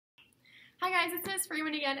Hi guys, it's Miss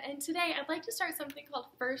Freeman again, and today I'd like to start something called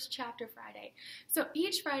First Chapter Friday. So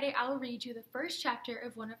each Friday I'll read you the first chapter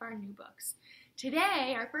of one of our new books.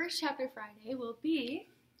 Today, our First Chapter Friday will be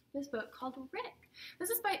this book called Rick. This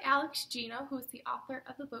is by Alex Gino, who is the author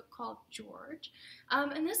of the book called George.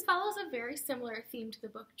 And this follows a very similar theme to the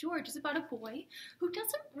book George. It's about a boy who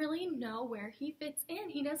doesn't really know where he fits in.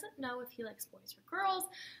 He doesn't know if he likes boys or girls.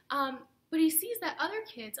 But he sees that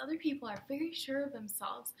other people are very sure of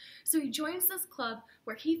themselves. So he joins this club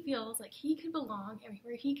where he feels like he can belong and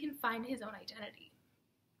where he can find his own identity.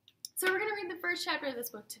 So we're going to read the first chapter of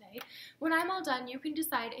this book today. When I'm all done, you can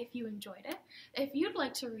decide if you enjoyed it, if you'd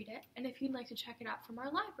like to read it, and if you'd like to check it out from our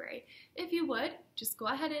library. If you would, just go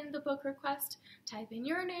ahead in the book request, type in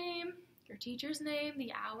your name, your teacher's name,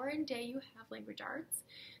 the hour and day you have language arts,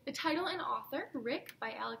 the title and author, Rick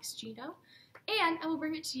by Alex Gino, and I will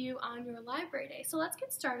bring it to you on your library day. So let's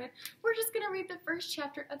get started. We're just going to read the first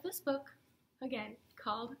chapter of this book, again,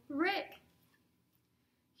 called Rick.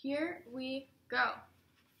 Here we go.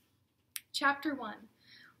 Chapter 1,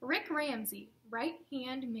 Rick Ramsey,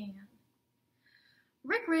 Right-Hand Man.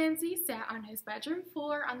 Rick Ramsey sat on his bedroom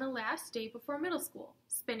floor on the last day before middle school,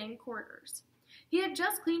 spinning quarters. He had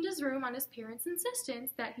just cleaned his room on his parents'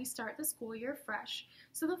 insistence that he start the school year fresh,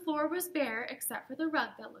 so the floor was bare except for the rug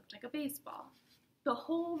that looked like a baseball. The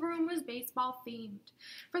whole room was baseball themed,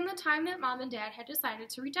 from the time that Mom and Dad had decided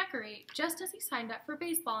to redecorate, just as he signed up for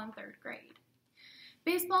baseball in 3rd grade.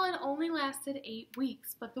 Baseball had only lasted 8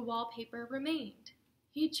 weeks, but the wallpaper remained.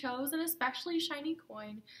 He chose an especially shiny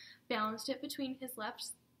coin, balanced it between his left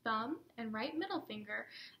thumb and right middle finger,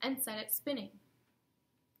 and set it spinning.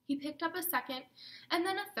 He picked up a second, and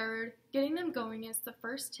then a third, getting them going as the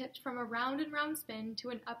first tipped from a round and round spin to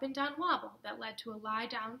an up and down wobble that led to a lie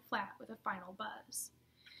down flat with a final buzz.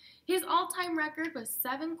 His all-time record was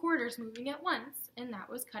 7 quarters moving at once, and that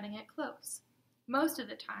was cutting it close. Most of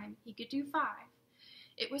the time, he could do 5.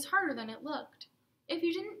 It was harder than it looked. If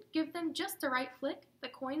you didn't give them just the right flick, the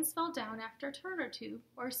coins fell down after a turn or two,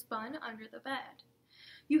 or spun under the bed.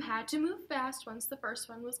 You had to move fast once the first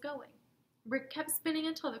one was going. Rick kept spinning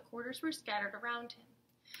until the quarters were scattered around him.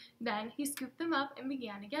 Then he scooped them up and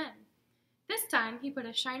began again. This time he put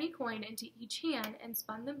a shiny coin into each hand and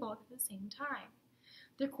spun them both at the same time.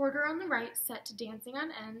 The quarter on the right set to dancing on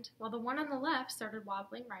end, while the one on the left started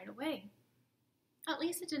wobbling right away. At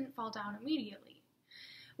least it didn't fall down immediately.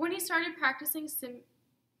 When he started practicing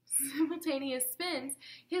simultaneous spins,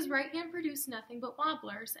 his right hand produced nothing but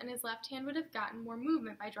wobblers, and his left hand would have gotten more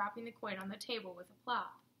movement by dropping the coin on the table with a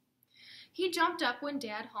plop. He jumped up when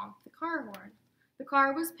Dad honked the car horn. The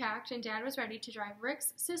car was packed, and Dad was ready to drive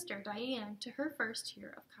Rick's sister, Diane, to her first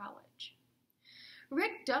year of college.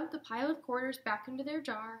 Rick dumped the pile of quarters back into their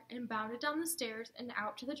jar and bounded down the stairs and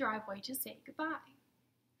out to the driveway to say goodbye.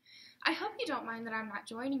 I hope you don't mind that I'm not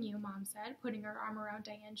joining you, Mom said, putting her arm around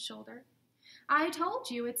Diane's shoulder. I told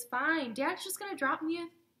you, it's fine. Dad's just going to drop me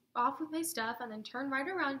off with my stuff and then turn right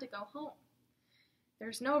around to go home.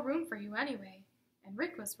 There's no room for you anyway. And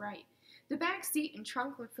Rick was right. The back seat and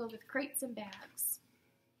trunk were filled with crates and bags.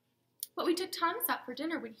 But we took Thomas out for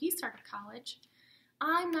dinner when he started college.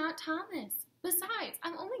 I'm not Thomas. Besides,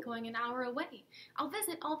 I'm only going an hour away. I'll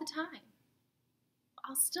visit all the time.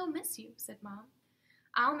 I'll still miss you, said Mom.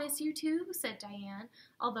 I'll miss you too, said Diane,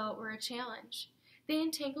 although it were a challenge. They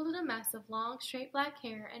entangled in a mess of long, straight black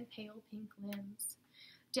hair and pale pink limbs.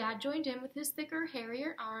 Dad joined in with his thicker,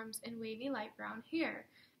 hairier arms and wavy light brown hair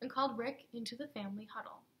and called Rick into the family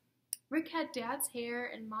huddle. Rick had Dad's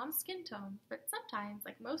hair and Mom's skin tone, but sometimes,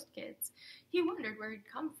 like most kids, he wondered where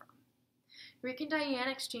he'd come from. Rick and Diane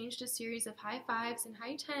exchanged a series of high fives and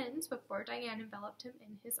high tens before Diane enveloped him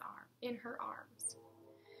in her arms.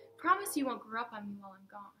 Promise you won't grow up on me while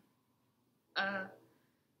I'm gone.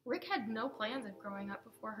 Rick had no plans of growing up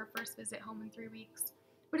before her first visit home in 3 weeks,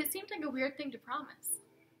 but it seemed like a weird thing to promise.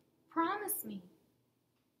 Promise me.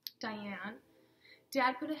 Diane.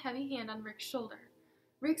 Dad put a heavy hand on Rick's shoulder.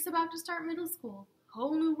 Rick's about to start middle school.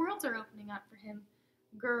 Whole new worlds are opening up for him.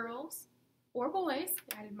 Girls. Or boys,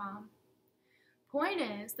 added Mom. Point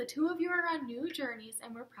is, the two of you are on new journeys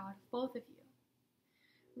and we're proud of both of you.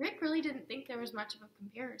 Rick really didn't think there was much of a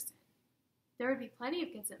comparison. There would be plenty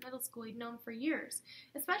of kids at middle school he'd known for years,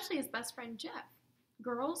 especially his best friend Jeff.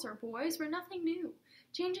 Girls or boys were nothing new.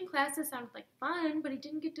 Changing classes sounded like fun, but he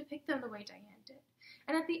didn't get to pick them the way Diane did.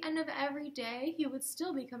 And at the end of every day, he would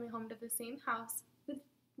still be coming home to the same house with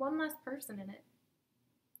one less person in it.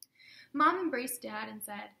 Mom embraced Dad and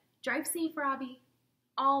said, "Drive safe, Robbie."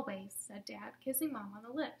 "Always," said Dad, kissing Mom on the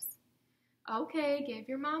lips. "Okay, give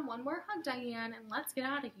your mom one more hug, Diane, and let's get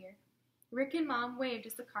out of here." Rick and Mom waved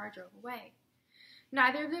as the car drove away.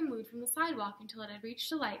 Neither of them moved from the sidewalk until it had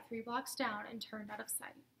reached a light 3 blocks down and turned out of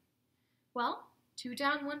sight. "Well, 2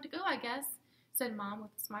 down, 1 to go, I guess," said Mom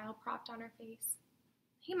with a smile propped on her face.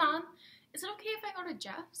 "Hey, Mom, is it okay if I go to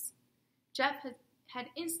Jeff's?" Jeff had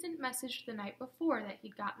instant messaged the night before that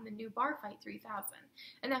he'd gotten the new Bar Fight 3000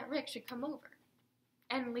 and that Rick should come over.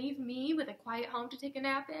 "And leave me with a quiet home to take a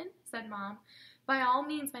nap in?" said Mom. "By all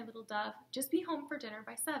means, my little dove, just be home for dinner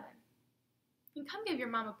by 7. And come give your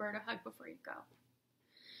Mama Bird a hug before you go."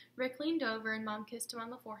 Rick leaned over and Mom kissed him on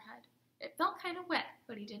the forehead. It felt kind of wet,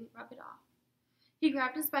 but he didn't rub it off. He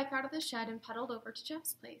grabbed his bike out of the shed and pedaled over to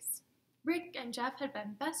Jeff's place. Rick and Jeff had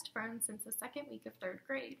been best friends since the 2nd week of 3rd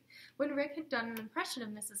grade, when Rick had done an impression of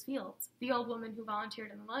Mrs. Fields, the old woman who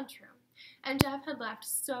volunteered in the lunchroom, and Jeff had laughed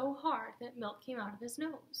so hard that milk came out of his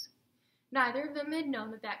nose. Neither of them had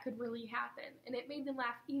known that that could really happen, and it made them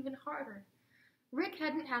laugh even harder. Rick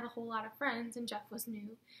hadn't had a whole lot of friends, and Jeff was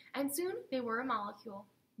new, and soon they were a molecule.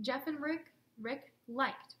 Jeff and Rick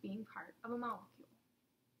liked being part of a molecule.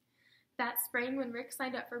 That spring, when Rick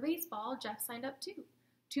signed up for baseball, Jeff signed up too.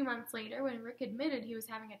 2 months later, when Rick admitted he was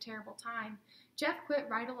having a terrible time, Jeff quit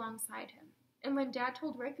right alongside him. And when Dad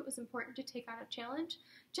told Rick it was important to take on a challenge,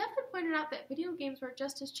 Jeff had pointed out that video games were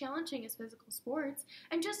just as challenging as physical sports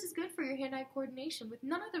and just as good for your hand-eye coordination, with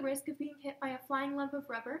none of the risk of being hit by a flying lump of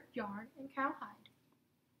rubber, yarn, and cowhide.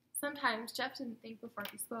 Sometimes Jeff didn't think before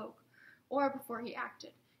he spoke, or before he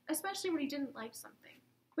acted, especially when he didn't like something.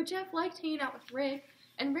 But Jeff liked hanging out with Rick,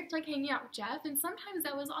 and Rick liked hanging out with Jeff, and sometimes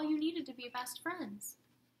that was all you needed to be best friends.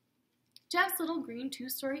 Jeff's little green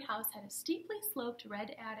 2-story house had a steeply sloped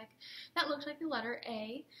red attic that looked like the letter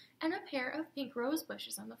A and a pair of pink rose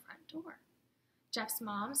bushes on the front door. Jeff's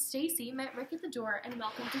mom, Stacy, met Rick at the door and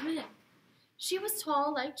welcomed him in. She was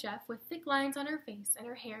tall like Jeff, with thick lines on her face, and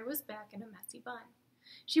her hair was back in a messy bun.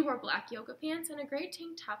 She wore black yoga pants and a gray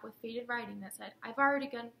tank top with faded writing that said, "I've already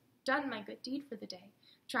done my good deed for the day.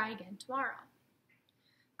 Try again tomorrow."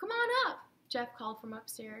 "Come on up," Jeff called from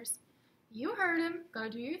upstairs. "You heard him. Go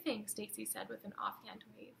do your thing," Stacy said with an offhand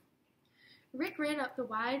wave. Rick ran up the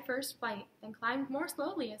wide first flight, then climbed more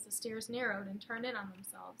slowly as the stairs narrowed and turned in on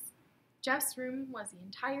themselves. Jeff's room was the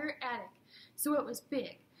entire attic, so it was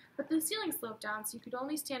big, but the ceiling sloped down so you could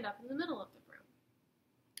only stand up in the middle of the room.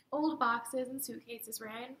 Old boxes and suitcases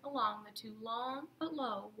ran along the 2 long but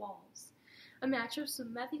low walls. A mattress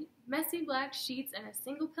with messy black sheets and a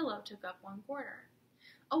single pillow took up one corner.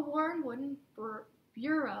 A worn wooden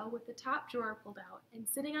bureau with the top drawer pulled out and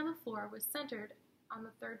sitting on the floor was centered on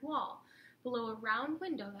the 3rd wall, below a round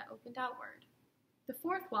window that opened outward. The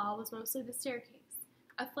 4th wall was mostly the staircase.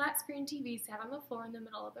 A flat-screen TV sat on the floor in the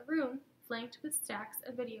middle of the room, flanked with stacks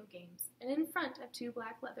of video games, and in front of 2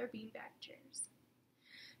 black leather beanbag chairs.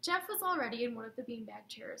 Jeff was already in one of the beanbag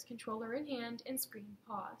chairs, controller in hand, and screen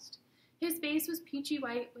paused. His face was peachy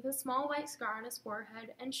white, with a small white scar on his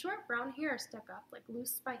forehead, and short brown hair stuck up like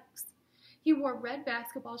loose spikes. He wore red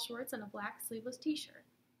basketball shorts and a black sleeveless t-shirt.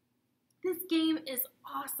 "This game is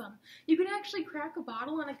awesome. You can actually crack a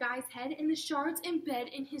bottle on a guy's head and the shards embed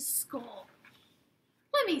in his skull."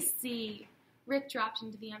 "Let me see." Rick dropped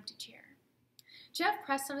into the empty chair. Jeff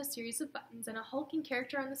pressed on a series of buttons and a hulking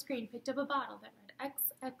character on the screen picked up a bottle that read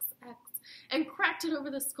XXX and cracked it over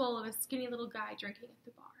the skull of a skinny little guy drinking at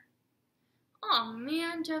the bar. "Aw,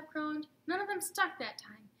 man," Jeff groaned. "None of them stuck that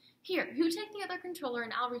time. Here, you take the other controller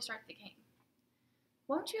and I'll restart the game."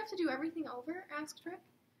 "Won't you have to do everything over?" asked Rick.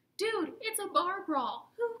 "Dude, it's a bar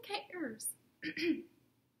brawl. Who cares?"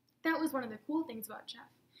 That was one of the cool things about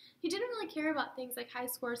Jeff. He didn't really care about things like high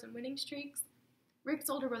scores and winning streaks. Rick's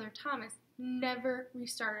older brother Thomas never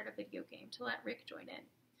restarted a video game to let Rick join in.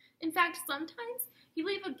 In fact, sometimes he'd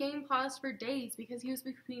leave a game paused for days because he was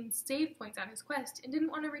between save points on his quest and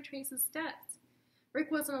didn't want to retrace his steps.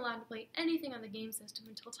 Rick wasn't allowed to play anything on the game system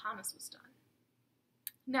until Thomas was done.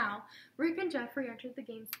 Now, Rick and Jeff re-entered the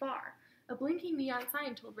game's bar. A blinking neon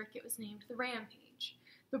sign told Rick it was named the Rampage.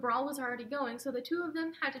 The brawl was already going, so the 2 of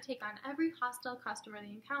them had to take on every hostile customer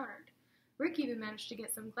they encountered. Rick even managed to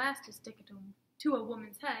get some glass to stick to a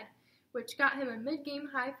woman's head, which got him a mid-game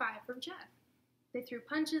high five from Jeff. They threw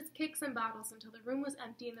punches, kicks, and bottles until the room was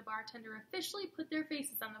empty and the bartender officially put their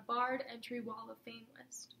faces on the barred entry wall of fame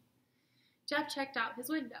list. Jeff checked out his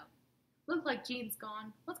window. "Looked like Jean's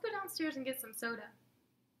gone. Let's go downstairs and get some soda."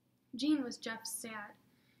 Jean was Jeff's dad.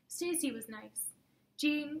 Stacy was nice.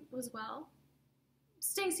 Jean was, well,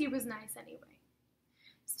 Stacy was nice anyway.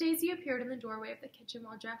 Stacy appeared in the doorway of the kitchen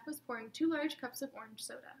while Jeff was pouring 2 large cups of orange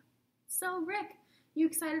soda. "So, Rick, you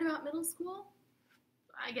excited about middle school?"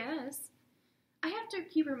 "I guess. I have to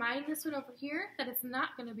keep reminding this one over here that it's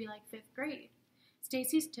not going to be like 5th grade.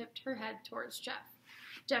 Stacy tipped her head towards Jeff.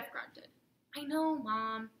 Jeff grunted. I know,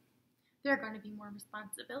 Mom. There are going to be more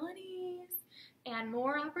responsibilities and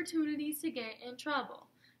more opportunities to get in trouble.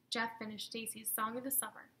 Jeff finished Stacy's Song of the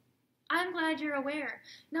Summer. I'm glad you're aware.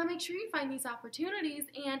 Now make sure you find these opportunities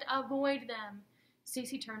and avoid them.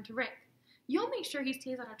 Stacy turned to Rick. You'll make sure he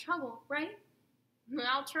stays out of trouble, right?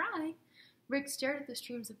 I'll try. Rick stared at the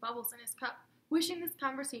streams of bubbles in his cup, wishing this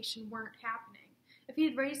conversation weren't happening. If he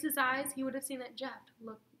had raised his eyes, he would have seen that Jeff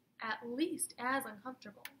looked at least as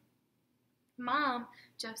uncomfortable. Mom,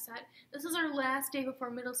 Jeff said, this is our last day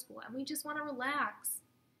before middle school, and we just want to relax.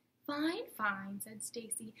 Fine, fine, said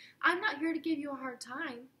Stacy. I'm not here to give you a hard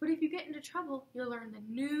time, but if you get into trouble, you'll learn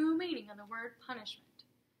the new meaning of the word punishment.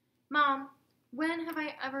 Mom, when have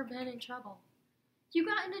I ever been in trouble? You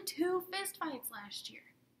got into 2 fistfights last year.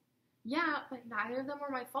 Yeah, but neither of them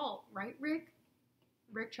were my fault, right, Rick?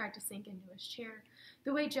 Rick tried to sink into his chair.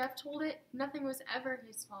 The way Jeff told it, nothing was ever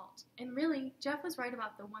his fault. And really, Jeff was right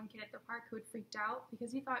about the one kid at the park who had freaked out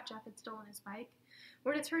because he thought Jeff had stolen his bike,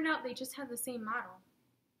 when it turned out they just had the same model.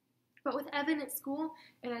 But with Evan at school,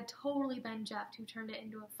 it had totally been Jeff who turned it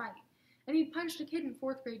into a fight. And he punched a kid in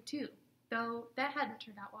 4th grade too, though that hadn't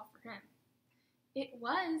turned out well for him. It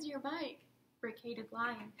was your bike. Rick hated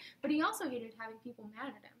lying, but he also hated having people mad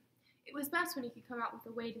at him. It was best when he could come out with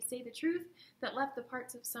a way to say the truth that left out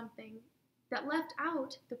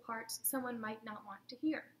the parts someone might not want to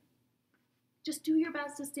hear. Just do your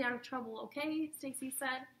best to stay out of trouble, okay? Stacy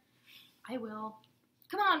said. I will.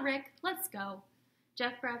 Come on, Rick, let's go.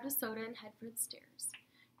 Jeff grabbed a soda and headed for the stairs.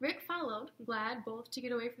 Rick followed, glad both to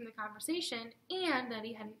get away from the conversation and that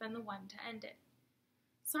he hadn't been the one to end it.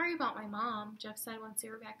 Sorry about my mom, Jeff said once they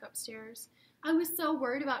were back upstairs. I was so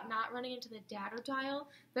worried about not running into the daffodil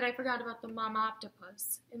that I forgot about the mom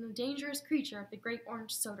octopus and the dangerous creature of the Great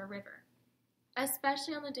Orange Soda River.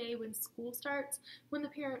 Especially on the day when school starts, when the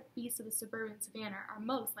parent beasts of the suburban savannah are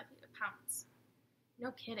most likely to pounce.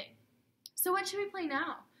 No kidding. So what should we play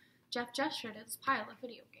now? Jeff gestured at his pile of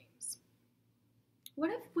video games.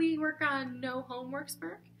 What if we work on No Homeworks,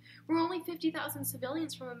 Burke? We're only 50,000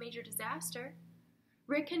 civilians from a major disaster.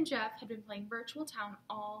 Rick and Jeff had been playing Virtual Town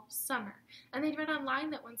all summer, and they'd read online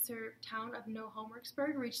that once their town of No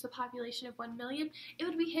Homeworksburg reached the population of 1 million, it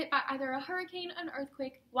would be hit by either a hurricane, an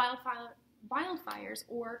earthquake, wildfires,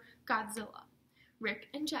 or Godzilla. Rick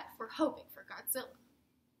and Jeff were hoping for Godzilla.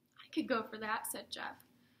 I could go for that, said Jeff.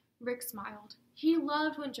 Rick smiled. He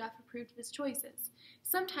loved when Jeff approved of his choices.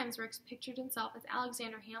 Sometimes Rick pictured himself as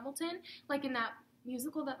Alexander Hamilton, like in that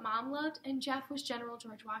musical that Mom loved, and Jeff was General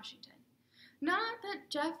George Washington. Not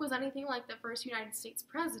that Jeff was anything like the first United States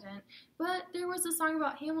president, but there was a song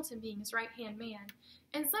about Hamilton being his right-hand man,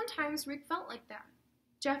 and sometimes Rick felt like that.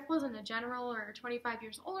 Jeff wasn't a general or 25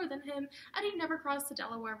 years older than him, and he'd never crossed the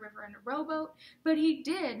Delaware River in a rowboat, but he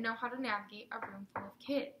did know how to navigate a room full of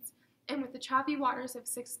kids. And with the choppy waters of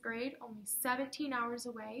 6th grade only 17 hours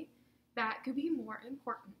away, that could be more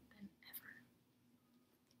important than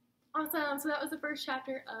ever. Awesome, so that was the first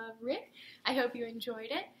chapter of Rick. I hope you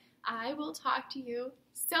enjoyed it. I will talk to you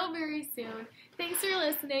so very soon. Thanks for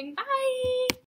listening. Bye!